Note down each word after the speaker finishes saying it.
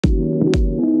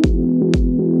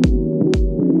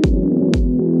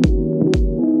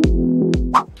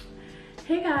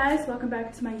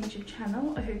back to my YouTube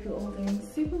channel. I hope you're all doing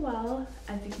super well.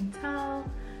 As you can tell,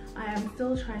 I am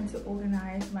still trying to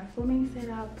organize my filming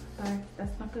setup, but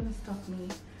that's not going to stop me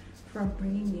from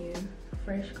bringing you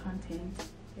fresh content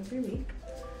every week.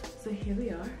 So here we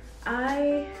are.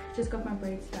 I just got my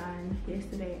braids done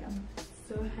yesterday. I'm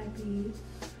so happy.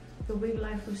 The wig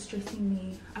life was stressing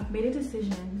me. I've made a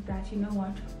decision that, you know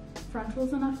what,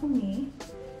 frontals are not for me.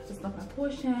 It's not my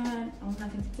portion. I want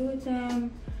nothing to do with them.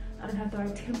 I don't have the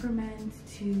right temperament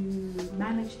to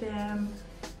manage them.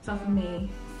 It's not for me.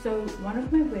 So one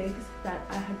of my wigs that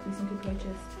I had recently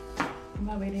purchased for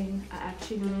my wedding, I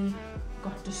actually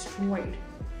got destroyed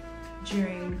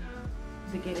during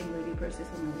the getting ready process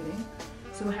of my wedding.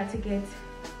 So I had to get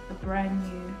a brand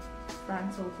new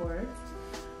frontal for it.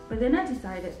 But then I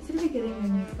decided, instead of getting a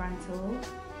new frontal,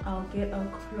 I'll get a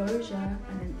closure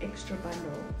and an extra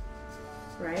bundle,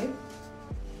 right?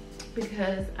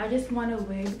 Because I just want a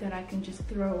wig that I can just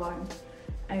throw on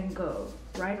and go.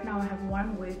 Right now I have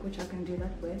one wig which I can do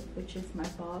that with, which is my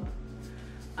bob.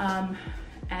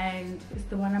 And it's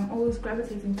the one I'm always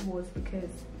gravitating towards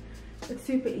because it's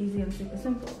super easy and super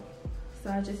simple. So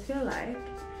I just feel like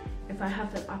if I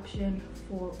have that option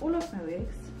for all of my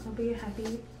wigs, I'll be a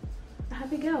happy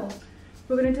girl.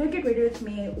 We're gonna do a get ready with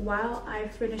me while I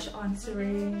finish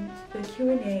answering the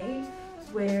Q&A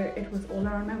where it was all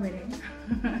around my wedding.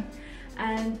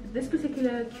 And this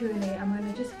particular Q&A, I'm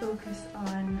going to just focus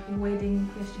on wedding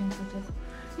questions, such as,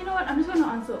 you know what, I'm just going to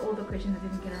answer all the questions I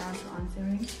didn't get around to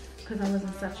answering because I was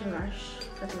in such a rush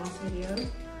that last video.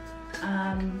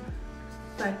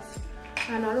 But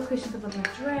a lot of questions about my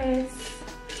dress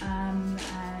and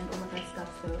all of that stuff,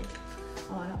 so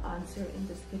I want to answer in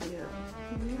this video.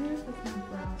 Where is my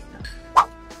brow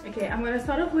stuff? Okay, I'm going to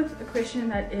start off with a question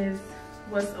that I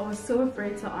was so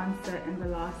afraid to answer in the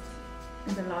last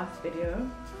video,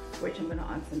 which I'm going to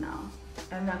answer now.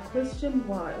 And that question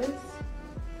was,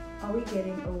 are we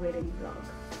getting a wedding vlog?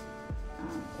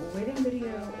 A wedding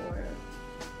video or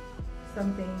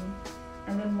something?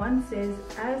 And then one says,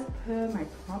 as per my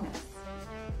promise.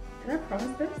 Did I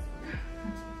promise this?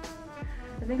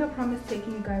 I think I promised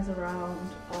taking you guys around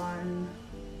on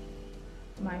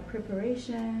my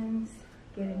preparations,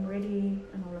 getting ready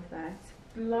and all of that.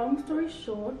 Long story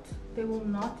short, there will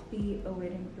not be a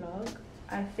wedding vlog.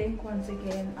 I think once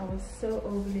again I was so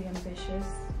overly ambitious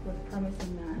with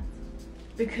promising that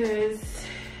because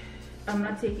I'm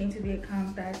not taking into the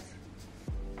account that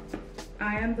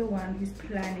I am the one who's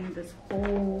planning this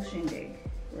whole shindig,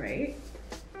 right?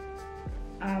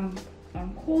 I'm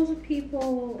on calls with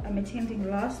people, I'm attending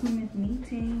last minute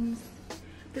meetings.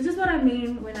 This is what I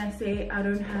mean when I say I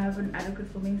don't have an adequate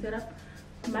filming setup.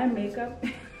 My makeup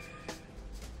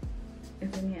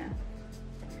is in here.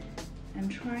 I'm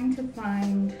trying to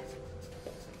find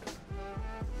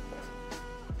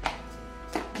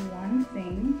one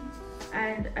thing,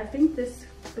 and I think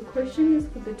the question is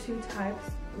for the two types,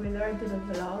 whether I did a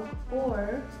vlog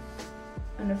or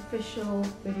an official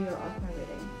video of my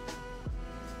wedding.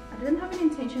 I didn't have an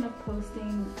intention of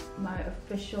posting my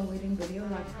official wedding video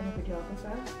like from a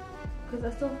videographer because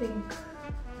I still think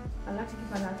I like to keep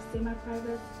my life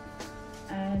semi-private,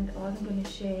 and I wasn't going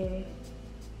to share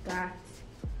that,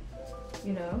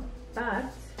 you know.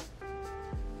 But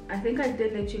I think I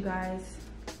did let you guys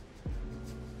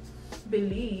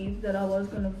believe that I was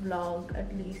going to vlog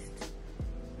at least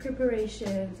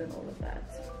preparations and all of that.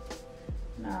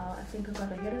 Now I think I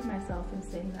got ahead of myself in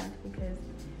saying that because,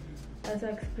 as I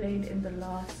explained in the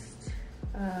last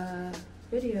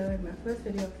video, in my first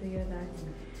video of the year,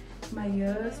 that my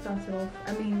year started off,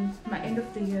 my end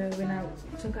of the year when I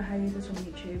took a hiatus from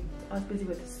YouTube, I was busy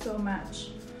with so much.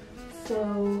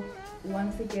 So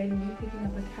once again, me picking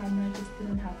up a camera just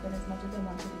didn't happen as much as I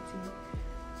wanted it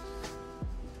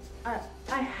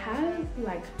to. I have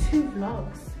like 2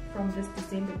 vlogs from this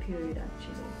December period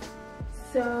actually.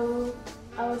 So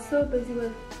I was so busy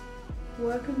with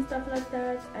work and stuff like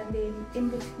that, and then in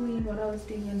between what I was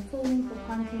doing and filming for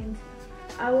content,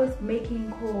 I was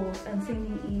making calls and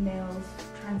sending emails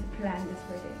trying to plan this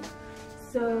wedding.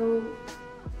 So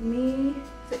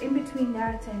in between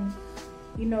that and,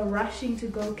 you know, rushing to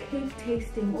go cake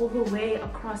tasting all the way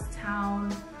across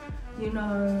town, you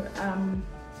know,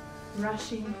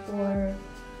 rushing for,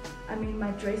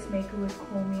 my dressmaker would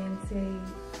call me and say,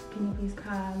 can you please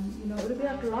come? You know, it would be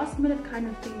like last minute kind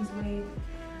of things where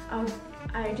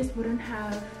I just wouldn't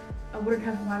have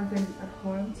one been at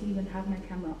home to even have my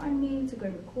camera on me to go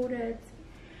and record it.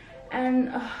 And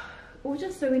it was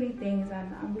just so many things,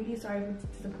 and I'm really sorry for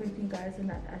disappointing you guys in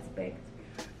that aspect.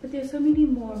 But there's so many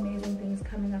more amazing things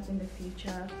coming up in the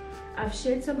future. I've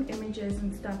shared some images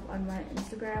and stuff on my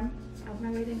Instagram of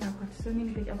my wedding. I've got so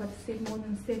many pictures. I've got more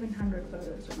than 700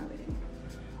 photos from my wedding.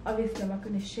 Obviously I'm not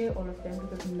going to share all of them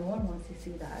because no one wants to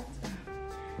see that.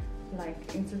 Like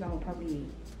Instagram will probably,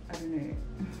 I don't know,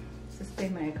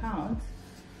 suspend my account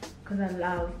because I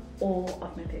love all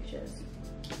of my pictures.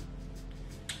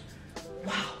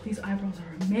 Wow, these eyebrows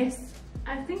are a mess.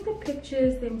 I think the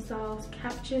pictures themselves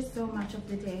capture so much of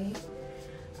the day.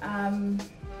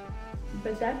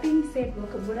 But that being said,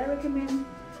 would I recommend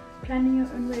planning your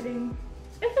own wedding?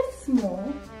 If it's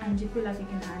small and you feel like you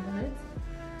can handle it.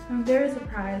 I'm very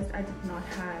surprised I did not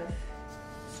have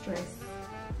stress,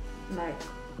 like,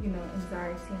 you know,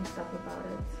 anxiety and stuff about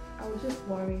it. I was just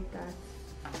worried that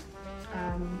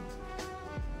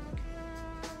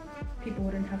people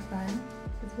wouldn't have fun.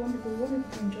 Because people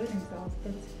wanted to enjoy themselves,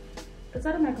 but it's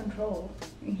out of my control,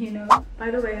 you know. By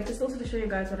the way, just also to show you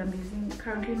guys what I'm using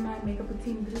currently in my makeup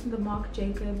routine. This is the Marc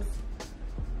Jacobs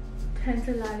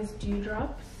Tantalized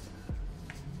Dewdrops.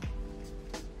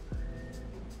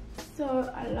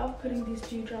 So I love putting these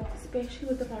dewdrops, especially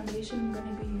with the foundation I'm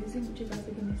going to be using, which you guys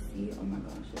are going to see. Oh my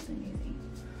gosh, it's amazing.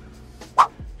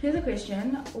 Here's a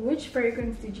question: which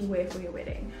fragrance did you wear for your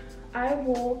wedding? I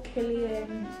wore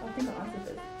Killian. I think I answered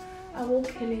this. I wore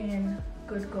Killian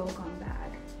Good Girl Gone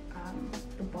Bad.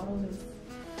 The bottle is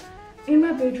in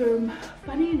my bedroom.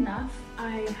 Funny enough,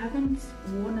 I haven't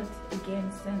worn it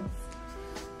again since.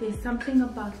 There's something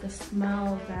about the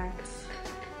smell that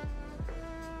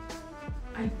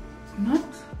I'm not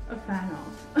a fan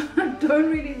of. I don't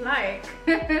really like.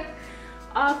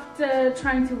 After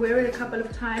trying to wear it a couple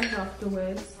of times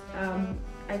afterwards,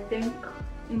 I think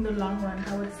in the long run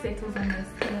how it settles on my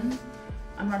skin,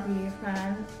 I'm not really a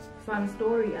fan. Fun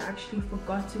story, I actually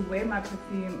forgot to wear my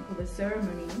perfume for the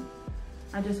ceremony.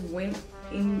 I just went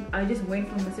from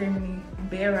the ceremony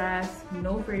bare ass,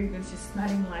 no fragrance, just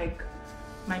smelling like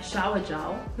my shower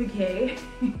gel, okay?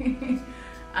 And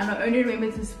I only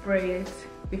remember to spray it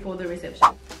before the reception.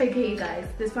 Okay, you guys,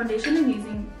 this foundation I'm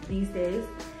using these days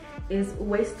is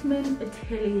Westman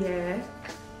Atelier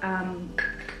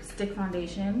stick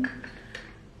foundation.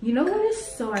 You know what is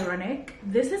so ironic?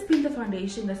 This has been the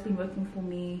foundation that's been working for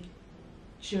me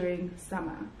during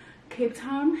summer. Cape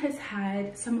Town has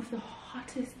had some of the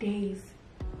hottest days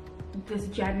this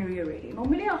January already.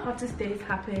 Normally our hottest days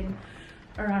happen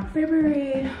around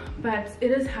February, but it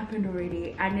has happened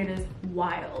already and it is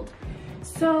wild.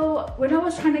 So when I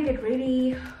was trying to get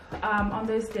ready on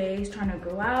those days, trying to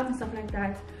go out and stuff like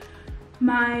that,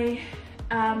 my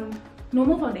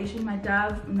normal foundation, my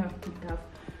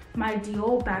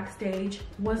Dior Backstage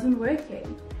wasn't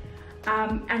working.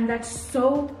 And that's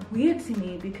so weird to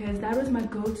me because that was my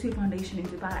go-to foundation in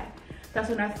Dubai. That's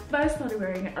when I first started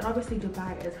wearing it, and obviously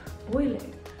Dubai is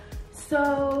boiling.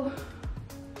 So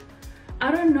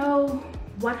I don't know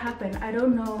what happened. I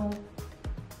don't know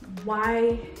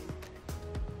why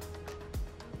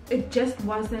it just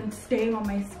wasn't staying on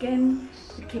my skin.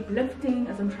 It kept lifting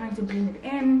as I'm trying to blend it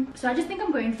in. So I just think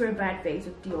I'm going through a bad phase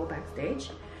with Dior Backstage.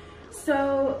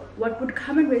 So what would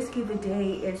come and rescue the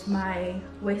day is my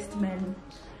Westman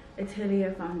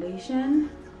Atelier foundation,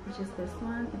 which is this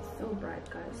one. It's so bright,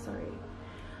 guys, sorry.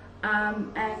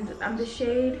 And I'm the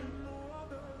shade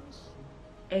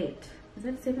 8. Is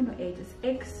that 7 or 8? It's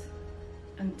X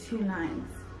and 2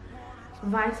 lines.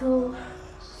 Vital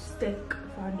Stick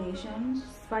foundation,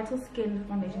 Vital Skin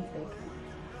foundation stick.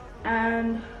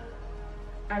 And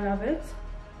I love it.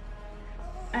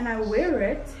 And I wear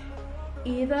it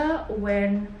either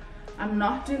when I'm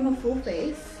not doing a full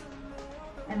face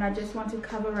and I just want to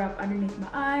cover up underneath my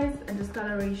eyes and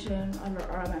discoloration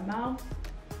around my mouth,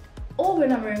 or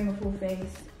when I'm wearing a full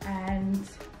face. And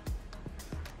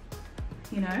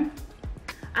you know,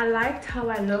 I liked how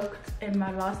I looked in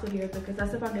my last video because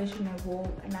that's the foundation I wore,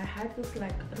 and I had this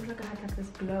like, it looked like I had like this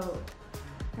glow,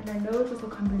 and I know it was a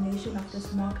combination of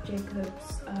this Marc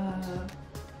Jacobs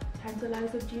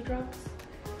Tantalizer Dewdrops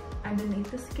underneath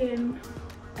the skin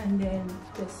and then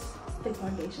this stick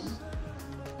foundation.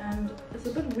 And it's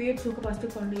a bit weird to talk about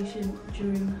stick foundation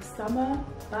during summer,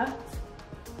 but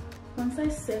once I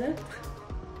set it,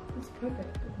 it's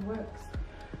perfect. It works.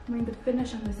 I mean, the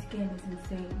finish on the skin is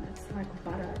insane. It's like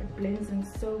butter. It blends in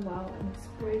so well and it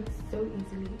sprays so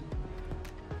easily.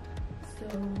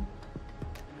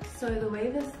 So the way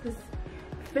this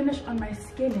finish on my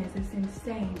skin is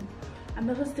insane. And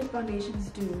that's what stick foundations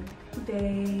do.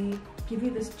 They give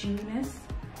you this dewiness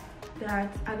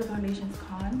that other foundations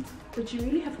can't, but you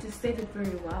really have to set it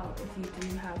very well if you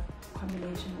do have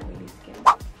combination oily skin.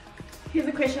 Here's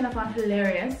a question I found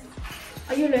hilarious.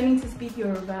 Are you learning to speak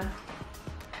Yoruba?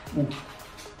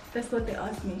 That's what they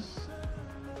asked me.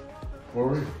 For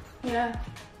real? Yeah.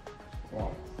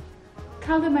 Wow.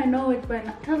 Tell them I know it, but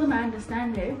tell them I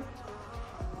understand it.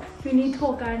 When you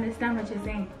talk, I understand what you're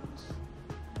saying.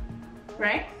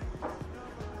 Right?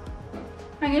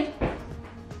 Hang it.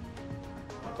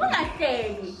 What I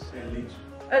say?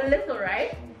 A little,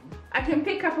 right? I can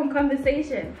pick up on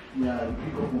conversation. Yeah, you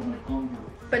pick up on my convo.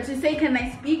 But to say, can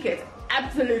I speak it?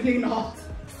 Absolutely not.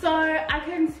 So I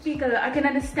can speak I can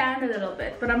understand a little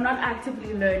bit, but I'm not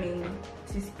actively learning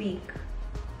to speak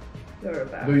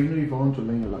Yoruba. But you know, if I want to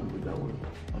learn your language, I will,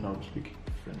 and I'll speak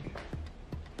French.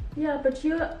 Yeah, but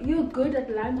you're good at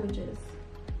languages.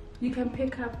 You can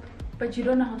pick up, but you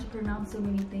don't know how to pronounce so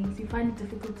many things. You find it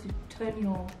difficult to turn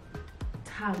your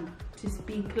tongue to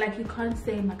speak. Like you can't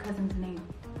say my cousin's name.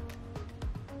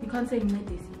 You can't say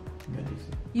medicine.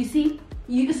 Medicine. You see,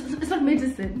 it's not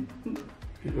medicine.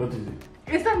 What is it?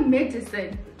 It's not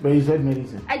medicine. But you said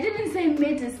medicine. I didn't say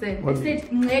medicine. What I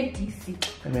said medicine.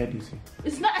 Medicine.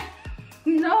 It's not.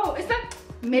 No, it's not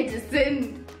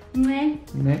medicine. Me.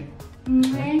 Me.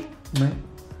 Me.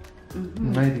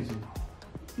 Mm-hmm. Medicine.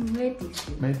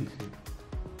 Medicine. Medicine.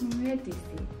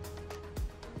 Medicine.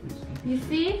 You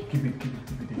see? Keep it.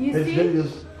 You see?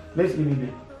 Let's leave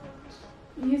it.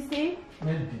 You see?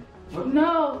 Medi. What?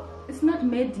 No, it's not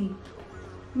medi.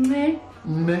 Me.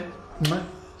 Medicine.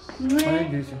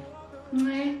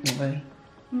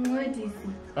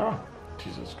 Medicine. Ah,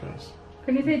 Jesus Christ.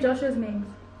 Can you say Joshua's name?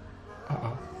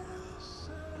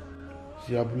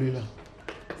 Siabulila.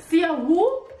 Sia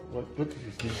who? What is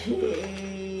his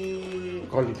name?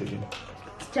 Call it again.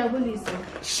 Sijabuliso.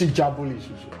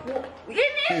 Sijabuliso.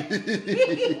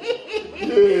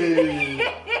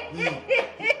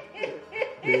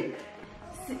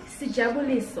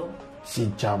 Sijabuliso.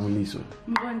 Sijabuliso.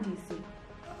 Mbondisi.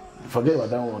 Forget about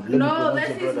that one. No,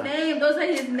 that's his name. Those are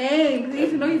his names. You need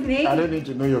to know his name. I don't need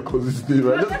to know your cousin's name.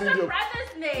 No, that's your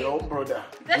brother's name. Your own brother.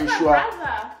 That's my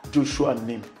brother. Joshua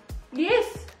name.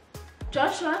 Yes.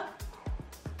 Joshua.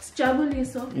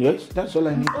 Sijabuliso. Yes, that's all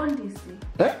I need. Mbondisi.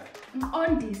 Eh?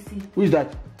 Mbondisi. Who is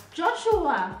that?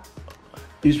 Joshua.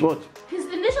 Is what? His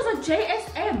initials are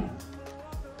JSM.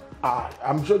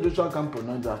 I'm sure Joshua can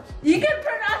pronounce that. You can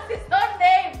pronounce his own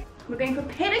name. We're going for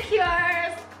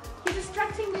pedicures. You're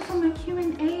distracting me from my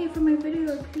Q&A, from my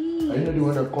video, please. Are you not the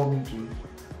one that called me to?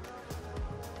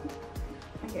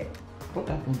 Okay. What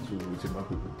happened to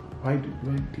Zimbabwe people? Why did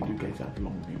you guys have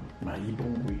long name? My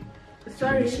Ibon way.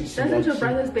 Sorry, doesn't your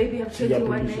brother's baby have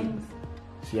 21 names?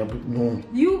 No.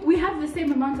 We have the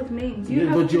same amount of names. You Yeah,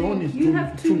 have but two, your own is you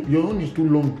have two. Your own is too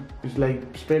long. It's like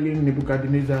spelling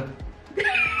Nebuchadnezzar.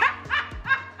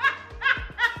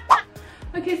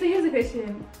 Okay, so here's a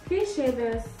question. Please share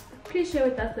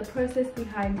with us the process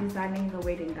behind designing the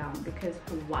wedding gown, because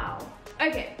wow.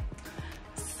 Okay,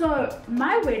 so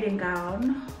my wedding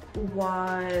gown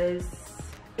was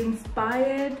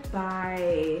inspired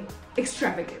by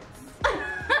extravagance.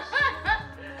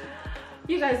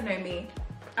 You guys know me.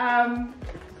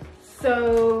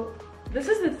 So this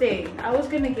is the thing.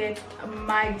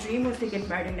 My dream was to get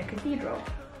married in a cathedral.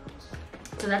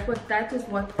 So that is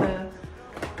what the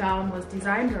gown was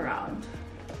designed around,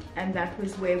 and that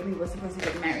was where we were supposed to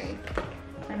get married.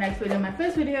 And I explained in my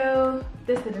first video,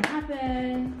 this didn't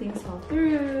happen, things fell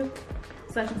through,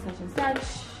 such and such and such.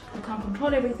 You can't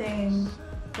control everything.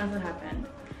 That's what happened.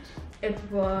 It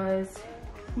was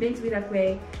meant to be that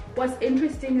way. What's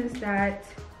interesting is that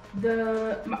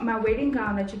my wedding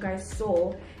gown that you guys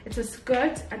saw, it's a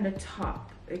skirt and a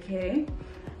top, okay?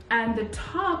 And the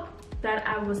top that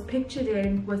I was pictured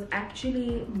in was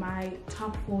actually my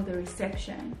top for the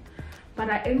reception, but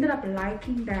I ended up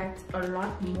liking that a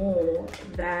lot more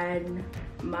than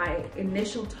my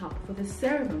initial top for the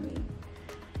ceremony.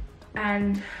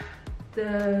 And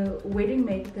the wedding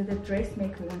maker, the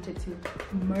dressmaker, wanted to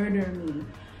murder me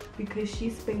because she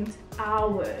spent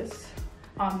hours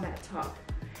on that top.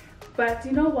 But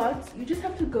you know what? You just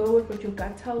have to go with what your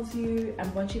gut tells you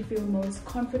and what you feel most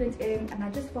confident in. And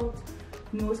I just felt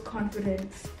most confident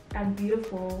and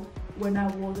beautiful when I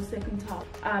wore the second top.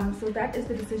 So that is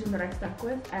the decision that I stuck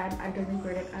with, and I don't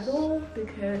regret it at all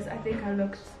because I think I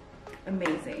looked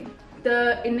amazing.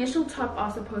 The initial top I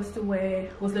was supposed to wear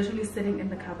was literally sitting in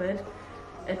the cupboard.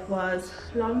 It was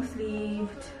long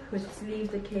sleeved with sleeves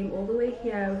that came all the way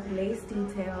here with lace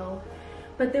detail.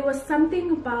 But there was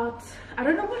something about, I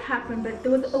don't know what happened, but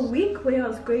there was a week where I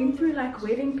was going through like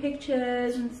wedding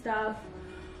pictures and stuff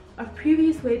of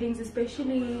previous weddings,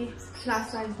 especially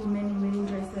plus size women in wedding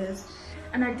dresses,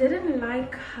 and I didn't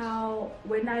like how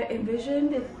when I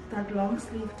envisioned that long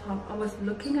sleeve top, I was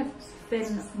looking at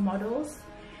thin models,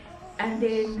 and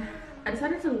then I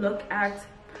decided to look at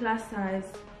plus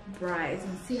size brides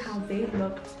and see how they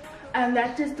looked, and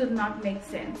that just did not make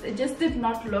sense. It just did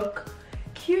not look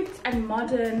cute and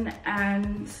modern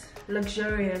and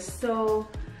luxurious. So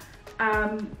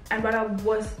and what I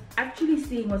was actually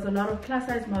seeing was a lot of plus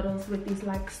size models with these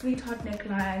like sweetheart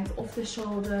necklines, off the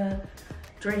shoulder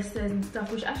dresses and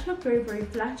stuff, which actually look very, very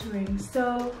flattering.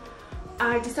 So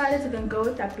I decided to then go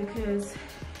with that because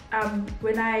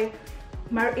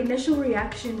my initial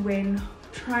reaction when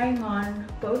trying on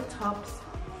both tops,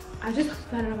 I just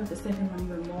fell in love with the second one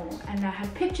even more. And I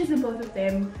had pictures in both of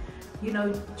them, you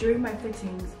know, during my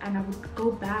fittings, and I would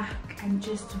go back and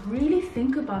just really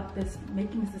think about this,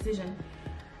 making this decision,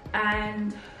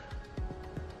 and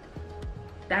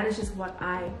that is just what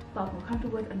I felt more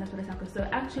comfortable with, and that's what I started. So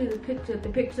actually the picture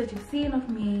that you've seen of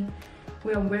me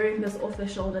where I'm wearing this off the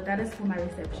shoulder, that is for my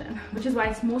reception, which is why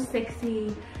it's more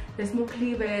sexy, there's more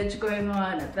cleavage going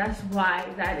on. That's why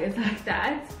that is like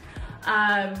that.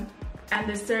 And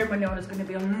the ceremonial is going to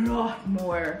be a lot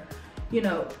more, you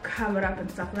know, covered up and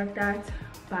stuff like that.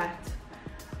 But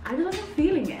I just wasn't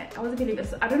feeling it. I wasn't feeling it.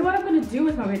 So I don't know what I'm going to do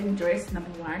with my wedding dress, number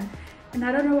one, and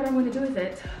I don't know what I'm going to do with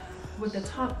it, with the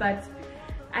top. But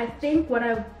I think what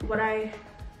I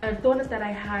thought that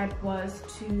I had was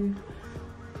to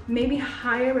maybe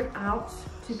hire it out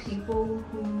to people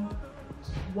who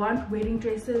want wedding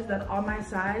dresses that are my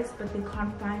size but they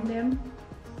can't find them.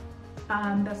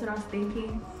 That's what I was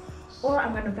thinking. Or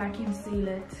I'm gonna vacuum seal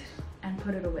it and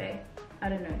put it away. I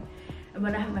don't know. And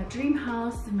when I have my dream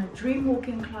house and my dream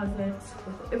walk-in closet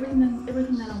with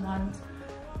everything that I want,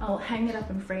 I'll hang it up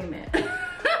and frame it.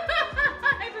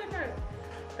 I don't know.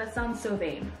 That sounds so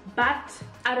vain, but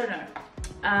I don't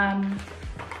know.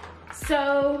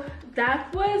 So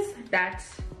that was that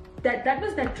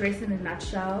was that dress in a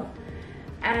nutshell.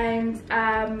 And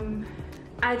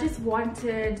I just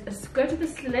wanted a skirt with a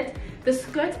slit. The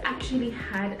skirt actually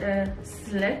had a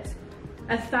slit,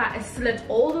 a slit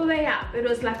all the way up. It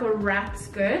was like a wrap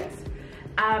skirt,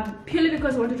 purely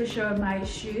because I wanted to show my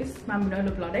shoes, my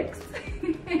monoloblonics.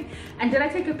 And did I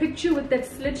take a picture with that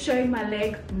slit showing my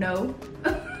leg? No.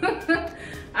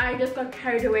 I just got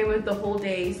carried away with the whole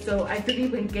day, so I didn't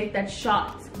even get that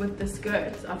shot with the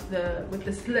skirt with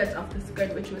the slit of the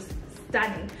skirt, which was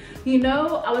stunning. You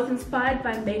know, I was inspired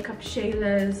by Makeup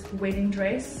Shayla's wedding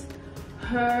dress.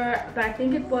 But I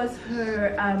think it was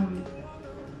her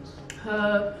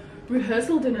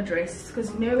rehearsal dinner dress,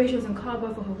 because you know where she was in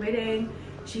Cabo for her wedding,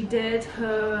 she did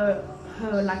her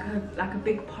like a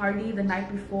big party the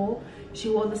night before. She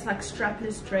wore this like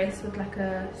strapless dress with like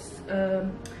a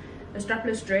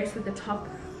strapless dress with the top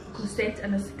corset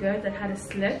and a skirt that had a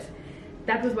slit.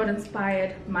 That was what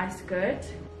inspired my skirt.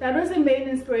 That was the main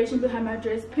inspiration behind my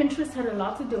dress. Pinterest had a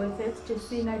lot to do with it, just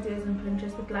seeing ideas on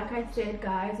Pinterest. But like I said,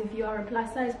 guys, if you are a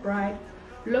plus size bride,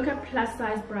 look at plus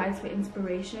size brides for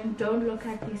inspiration. Don't look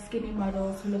at these skinny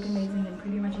models who look amazing in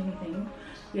pretty much anything.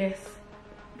 Yes,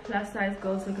 plus size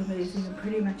girls look amazing in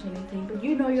pretty much anything, but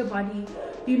you know your body,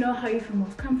 you know how you feel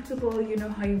most comfortable, you know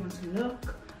how you want to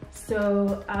look.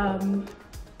 So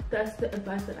that's the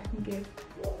advice that I can give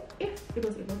if it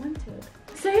was ever wanted.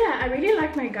 So yeah, I really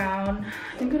like my gown.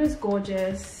 I think it is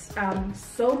gorgeous.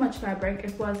 So much fabric.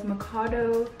 It was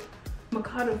Mikado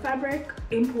fabric,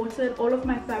 imported. All of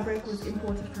my fabric was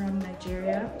imported from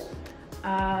Nigeria.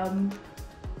 And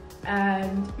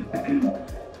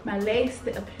my lace,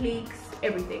 the appliques,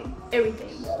 everything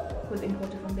was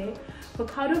imported from there.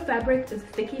 Mikado fabric is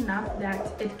thick enough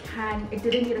that it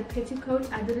didn't need a petticoat.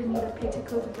 I didn't need a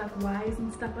petticoat with like Y's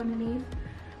and stuff underneath.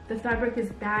 The fabric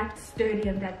is that sturdy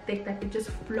and that thick that it just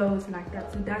flows like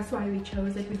that. So that's why we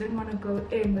chose it. We didn't want to go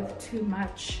in with too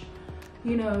much,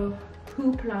 you know,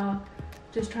 hoopla,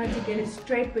 just trying to get it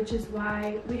straight, which is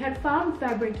why we had found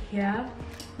fabric here.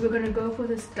 We're going to go for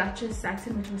this Duchess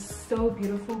satin, which was so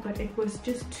beautiful, but it was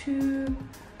just too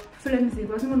flimsy. It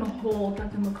wasn't going to hold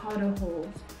like the Mikado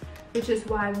holds, which is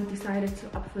why we decided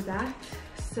to opt for that.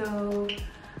 So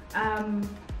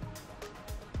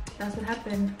that's what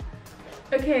happened.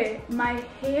 Okay, my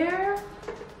hair,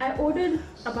 I ordered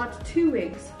about 2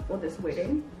 wigs for this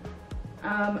wedding.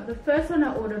 The first one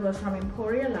I ordered was from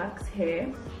Emporia Luxe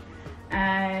Hair,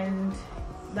 and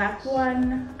that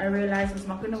one I realized was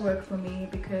not going to work for me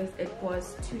because it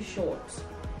was too short.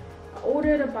 I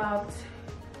ordered about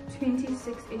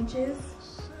 26 inches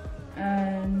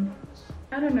and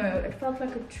I don't know, it felt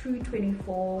like a true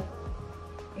 24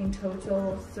 in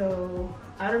total, so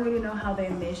I don't really know how they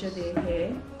measure their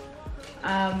hair.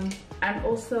 And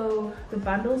also the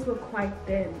bundles were quite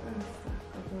thin.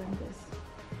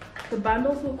 The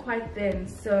bundles were quite thin,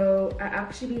 so I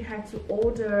actually had to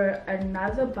order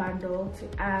another bundle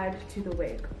to add to the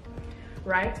wig,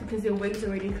 right? Because the wigs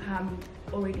already come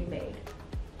already made,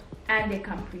 and they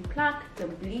come pre-plucked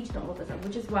and bleached and all that stuff,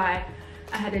 which is why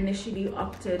I had initially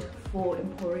opted for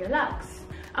Emporia Luxe.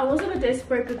 I was a bit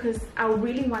desperate because I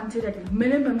really wanted at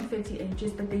minimum 30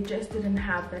 inches, but they just didn't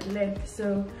have that length.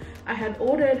 So I had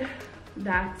ordered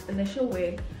that initial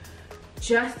wig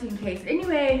just in case.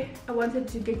 Anyway, I wanted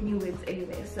to get new wigs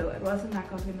anyway, so it wasn't like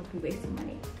I was going to be wasting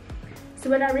money. So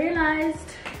when I realized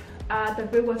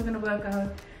that wig wasn't going to work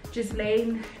out,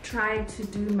 Ghislaine tried to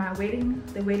do my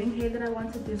the wedding hair that I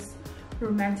wanted, this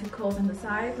romantic curls on the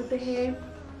side with the hair,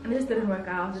 and it just didn't work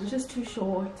out. It was just too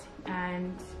short,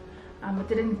 and it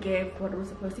didn't give what it was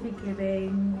supposed to be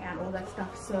giving and all that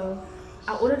stuff. So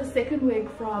I ordered a second wig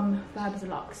from Fab's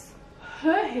Locks.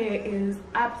 Her hair is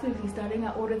absolutely stunning.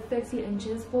 I ordered 30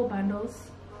 inches, 4 bundles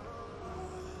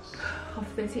of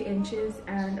 30 inches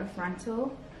and a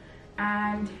frontal,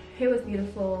 and hair was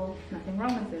beautiful, nothing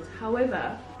wrong with it.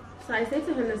 However, so I said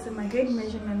to her, listen, my head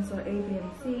measurements are A, B,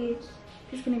 and C.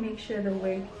 Just gonna make sure the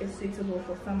wig is suitable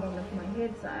for someone with my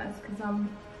head size, because I'm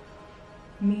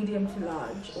medium to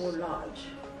large or large,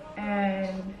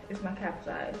 and it's my cap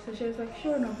size. So she was like,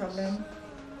 sure, no problem.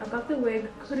 I got the wig,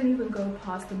 couldn't even go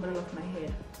past the middle of my hair,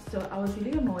 so I was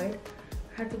really annoyed.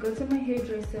 I had to go to my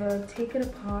hairdresser, take it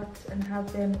apart, and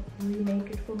have them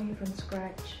remake it for me from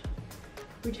scratch,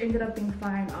 which ended up being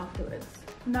fine afterwards.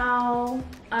 Now,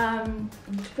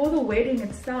 for the wedding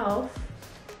itself,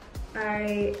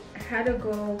 I had a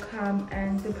girl come,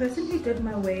 and the person who did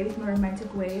my waves, my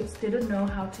romantic waves, didn't know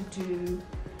how to do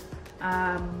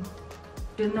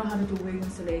wig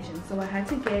installation. So I had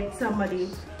to get somebody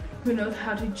who knows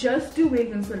how to just do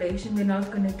wig installation. We're not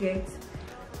gonna get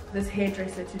this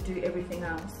hairdresser to do everything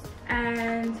else.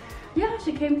 And yeah,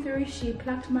 she came through, she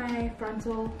plucked my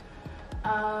frontal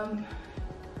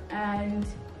and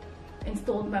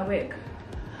installed my wig.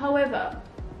 However,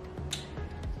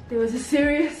 there was a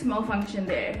serious malfunction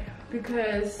there,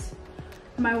 because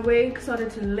my wig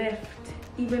started to lift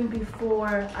even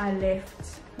before I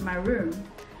left my room,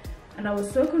 and I was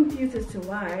so confused as to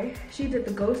why. She did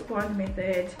the ghost bond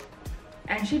method,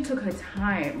 and she took her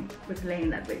time with laying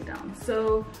that wig down.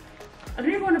 So I don't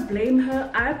even want to blame her.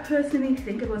 I personally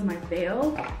think it was my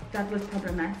veil that was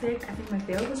problematic. I think my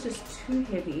veil was just too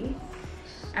heavy,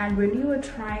 and when you were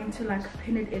trying to like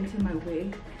pin it into my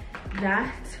wig,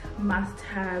 that must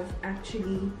have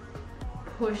actually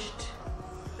pushed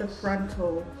the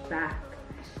frontal back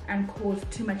and caused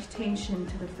too much tension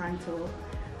to the frontal,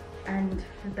 and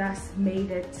thus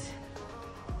made it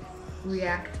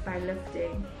react by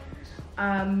lifting.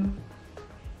 I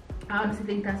honestly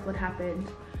think that's what happened,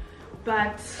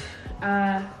 but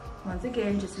once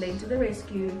again, just Ghislaine to the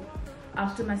rescue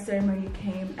after my ceremony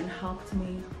came and helped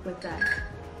me with that.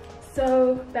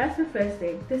 So that's the first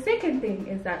thing. The second thing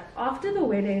is that after the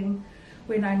wedding,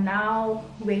 when I now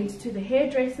went to the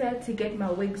hairdresser to get my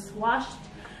wigs washed,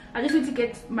 I just need to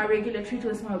get my regular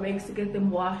treatments for my wigs, to get them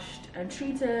washed and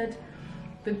treated,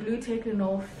 the glue taken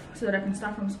off so that I can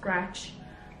start from scratch.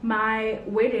 My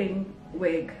wedding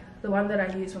wig, the one that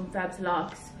I used from Fab's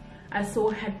Locks, I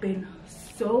saw had been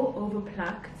so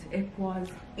overplucked, it was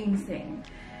insane.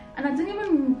 And I didn't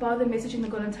even bother messaging the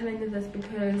girl and telling her this,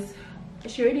 because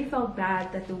she already felt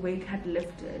bad that the wig had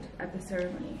lifted at the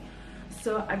ceremony.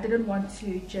 So I didn't want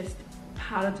to just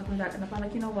pile on top of that, and I felt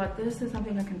like, you know what, this is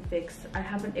something I can fix. I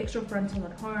have an extra frontal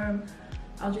at home.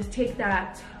 I'll just take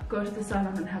that, go to the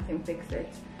salon and have them fix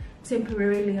it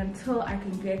temporarily until I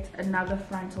can get another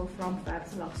frontal from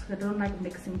Fab's Locks, because I don't like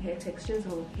mixing hair textures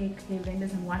or hair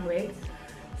vendors in one wig.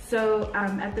 So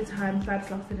at the time, Fab's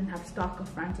Locks didn't have stock of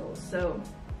frontals, so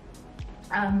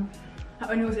I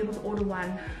only was able to order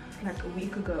one like a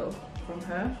week ago from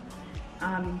her,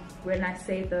 when I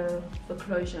say the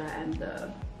closure and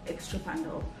the extra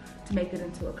bundle to make it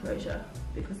into a closure,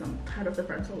 because I'm tired of the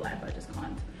frontal life. I just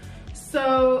can't.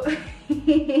 So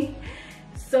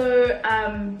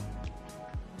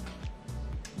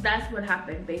that's what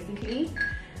happened basically,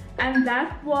 and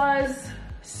that was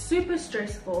super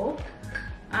stressful,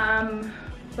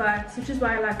 but which is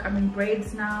why like I'm in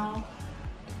braids now,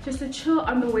 just to chill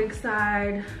on the wig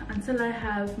side until I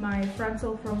have my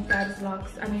frontal from Fab's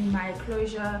Locks, my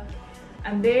closure,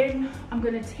 and then I'm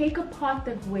gonna take apart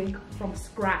that wig from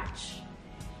scratch.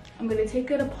 I'm gonna take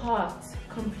it apart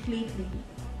completely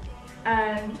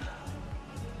and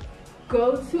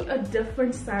go to a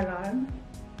different salon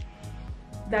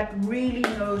that really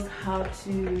knows how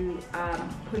to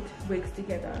put wigs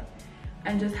together,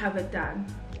 and just have it done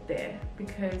there,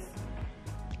 because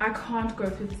I can't go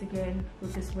through this again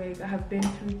with this wig. I have been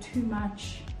through too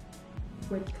much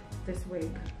with this wig,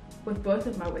 with both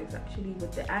of my wigs actually,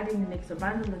 with the adding the extra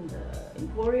bundle and the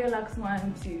Emporia Luxe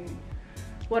one to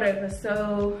whatever.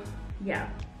 So yeah,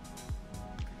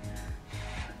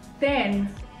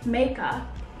 then makeup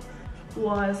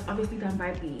was obviously done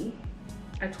by B.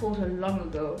 I told her long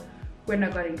ago when I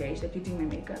got engaged that you're doing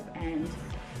my makeup, and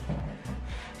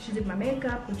she did my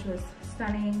makeup, which was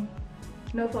stunning.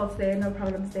 No faults there, no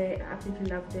problems there. I absolutely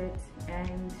loved it,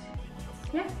 and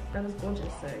yeah, that was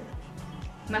gorgeous. So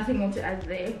nothing more to add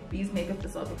there. B's makeup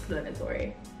is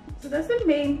self-explanatory. So that's the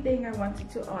main thing I wanted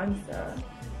to answer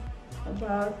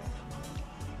about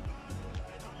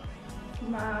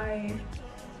my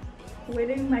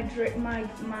wedding.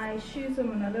 My shoes are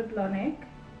Manolo Blahnik.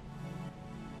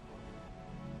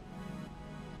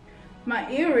 My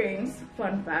earrings,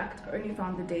 fun fact, I only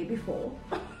found the day before.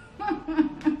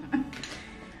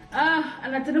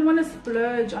 And I didn't want to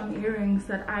splurge on earrings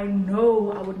that I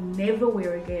know I would never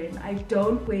wear again. I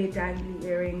don't wear dangly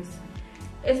earrings.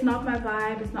 It's not my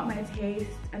vibe, it's not my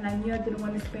taste, and I knew I didn't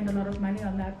want to spend a lot of money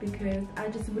on that because I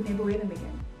just would never wear them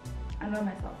again. I know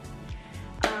myself.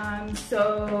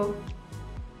 So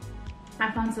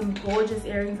I found some gorgeous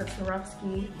earrings at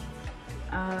Swarovski,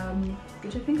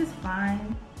 which I think is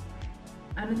fine.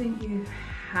 I don't think you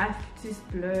have to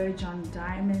splurge on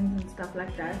diamonds and stuff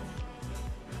like that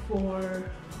for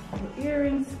your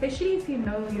earrings, especially if you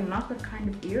know you're not the kind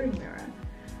of earring wearer.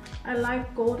 I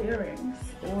like gold earrings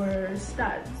or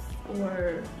studs,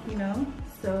 or you know,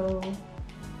 so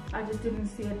I just didn't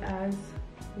see it as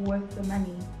worth the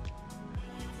money,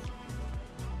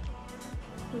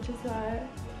 which is why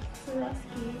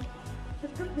Swarovski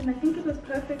was perfect. And I think it was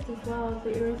perfect as well,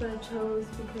 the earrings that I chose,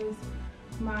 because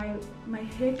my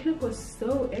hair clip was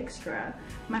so extra,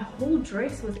 my whole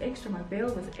dress was extra, my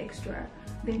veil was extra.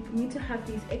 Then for me to have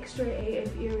these extra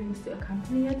AF earrings to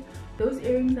accompany it, those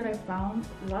earrings that I found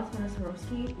last minute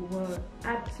Swarovski were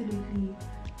absolutely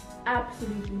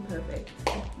perfect.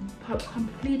 It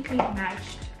completely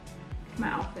matched my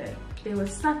outfit. They were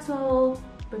subtle,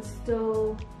 but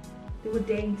still they were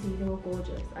dainty, they were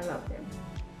gorgeous. I love them.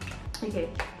 Okay,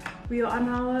 we are on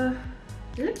our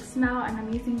lips now, and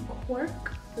I'm using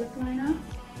Cork lip liner.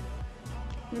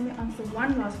 Let me answer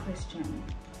one last question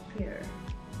here.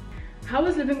 How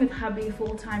is living with hubby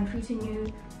full-time treating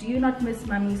you? Do you not miss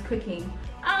mommy's cooking?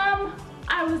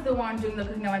 I was the one doing the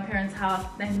cooking at my parents' house.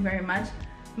 Thank you very much.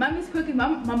 Mommy's cooking. My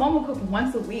mom will cook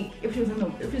once a week if she's in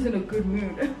a good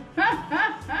mood.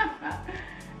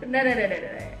 No.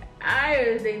 I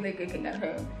was doing the cooking at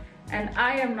home, and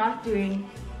I am not doing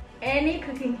any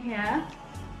cooking here.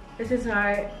 This is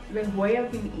why the way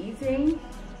I've been eating.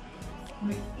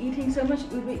 We're eating so much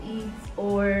Uber Eats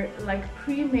or like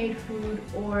pre-made food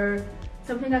or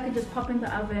something I could just pop in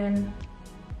the oven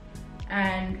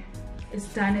and it's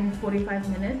done in 45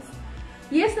 minutes.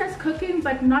 Yes, that's cooking,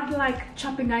 but not like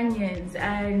chopping onions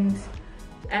and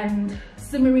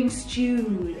simmering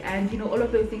stew and you know, all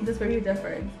of those things. Is very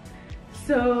different.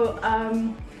 So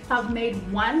I've made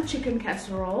one chicken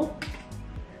casserole,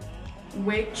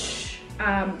 which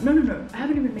no, I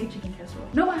haven't even made chicken casserole.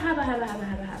 No, I have.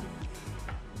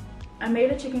 I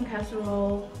made a chicken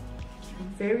casserole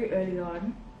very early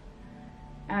on,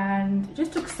 and it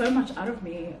just took so much out of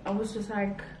me. I was just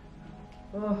like,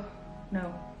 oh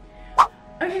no.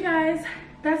 Okay guys,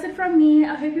 that's it from me.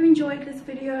 I hope you enjoyed this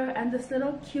video and this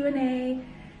little Q&A,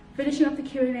 finishing up the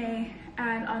Q&A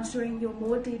and answering your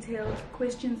more detailed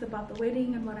questions about the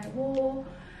wedding and what I wore.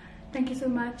 Thank you so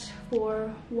much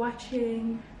for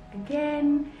watching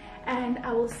again, and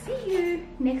I will see you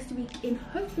next week in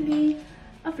hopefully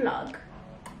a vlog.